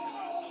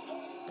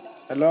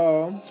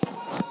Hello?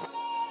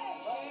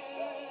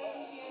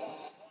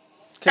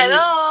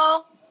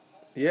 Hello.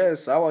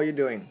 Yes, how are you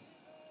doing?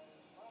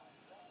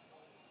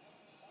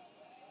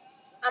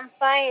 I'm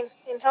fine.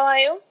 And how are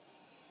you?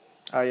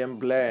 I am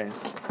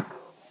blessed.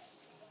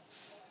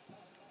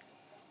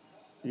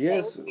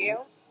 Yes. Thank you.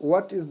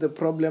 What is the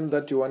problem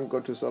that you want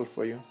God to solve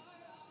for you?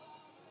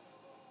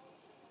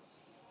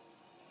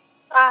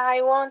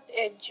 I want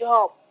a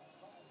job.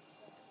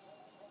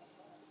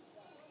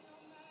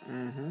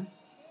 Mm-hmm.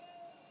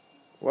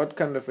 What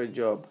kind of a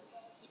job?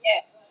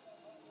 Yeah.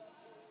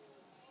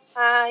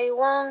 I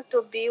want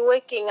to be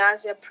working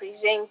as a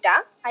presenter.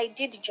 I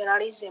did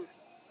journalism.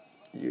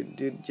 You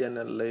did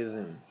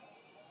journalism.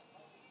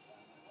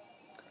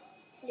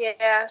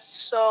 Yes,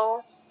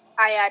 so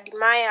I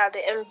admire the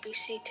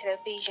NBC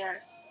television.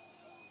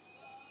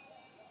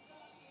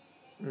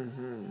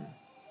 Mm-hmm.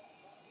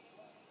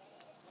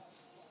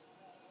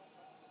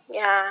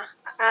 Yeah.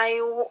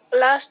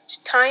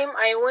 Last time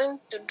I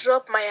went to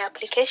drop my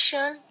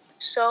application,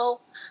 so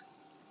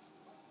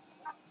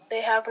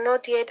they have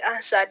not yet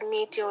answered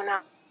me till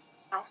now.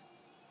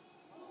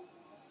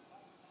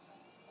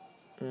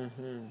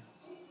 Mm-hmm.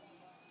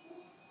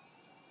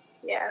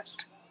 Yes.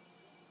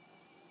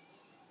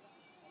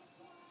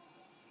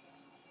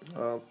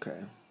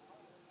 Okay.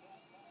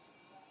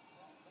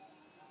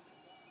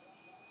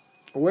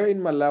 Where in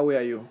Malawi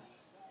are you?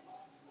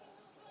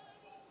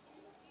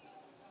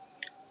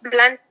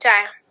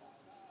 Blantyre.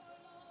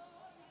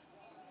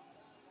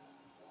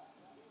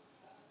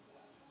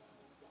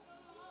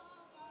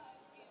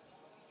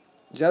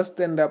 Just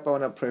stand up, I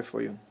want to pray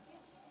for you.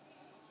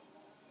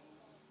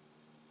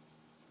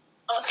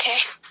 Okay.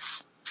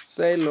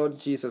 Say, Lord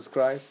Jesus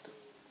Christ,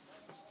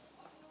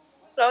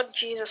 Lord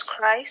Jesus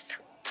Christ,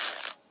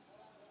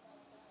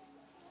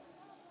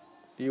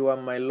 you are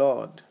my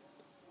Lord.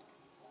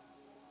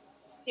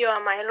 you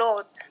are my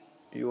Lord.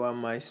 You are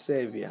my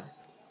Savior.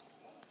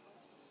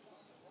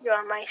 You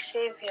are my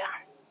Savior.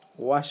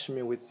 Wash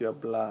me with your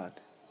blood.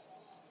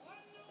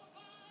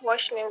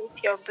 Wash me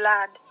with your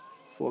blood.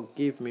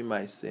 Forgive me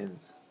my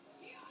sins.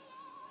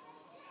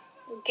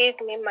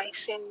 Forgive me my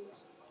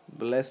sins.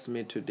 Bless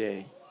me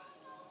today.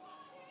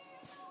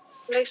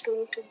 Bless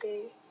me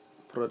today.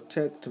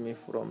 Protect me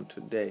from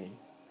today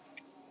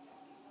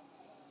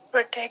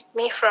Protect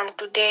me from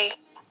today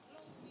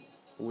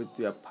with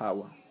your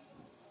power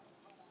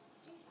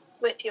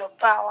with your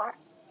power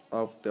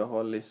of the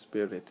Holy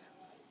Spirit.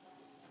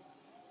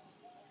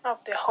 of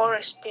the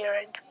Holy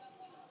Spirit.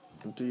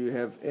 Do you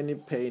have any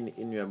pain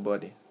in your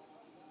body?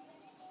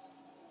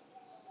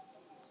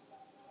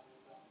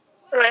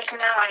 Right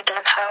now I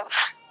don't have.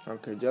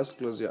 Okay, just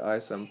close your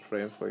eyes. I'm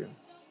praying for you.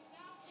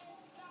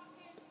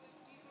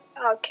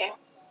 Okay.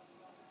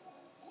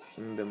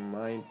 In the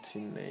mighty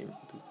name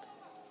of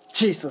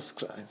Jesus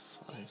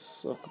Christ, I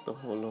soak the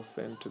whole of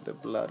it into the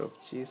blood of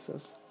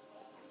Jesus,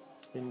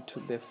 into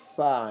the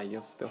fire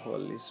of the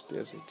Holy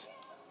Spirit,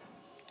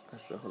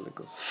 as the Holy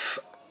Ghost.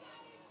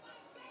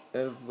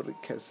 Every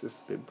curse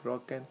is be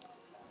broken,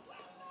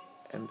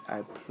 and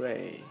I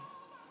pray,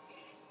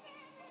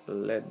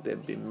 let there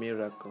be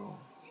miracle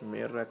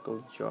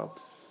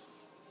jobs,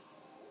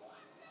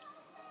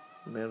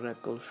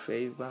 miracle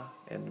favor,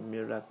 and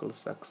miracle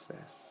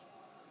success.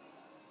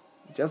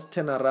 Just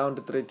turn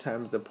around 3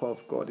 times. The power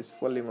of God is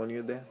falling on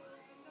you there.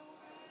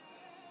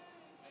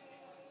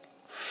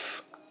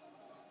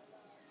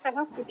 I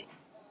have to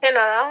turn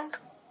around.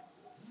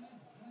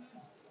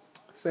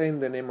 Say, in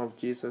the name of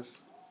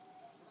Jesus,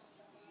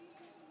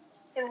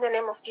 In the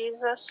name of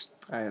Jesus,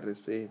 I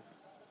receive.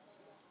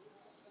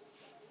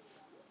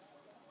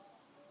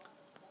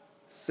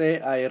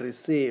 Say, I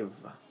receive.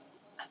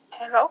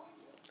 hello.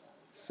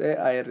 Say,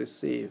 I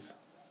receive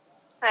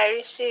I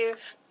receive.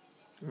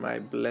 my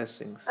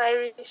blessings.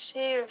 I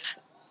receive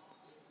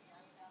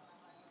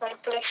my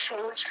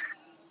blessings.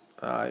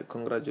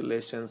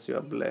 Congratulations, you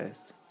are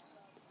blessed.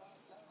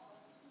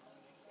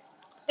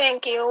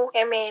 Thank you.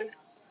 Amen.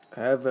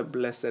 Have a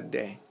blessed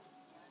day.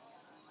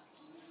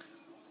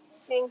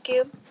 Thank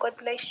you. God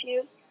bless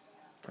you.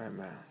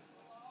 Amen.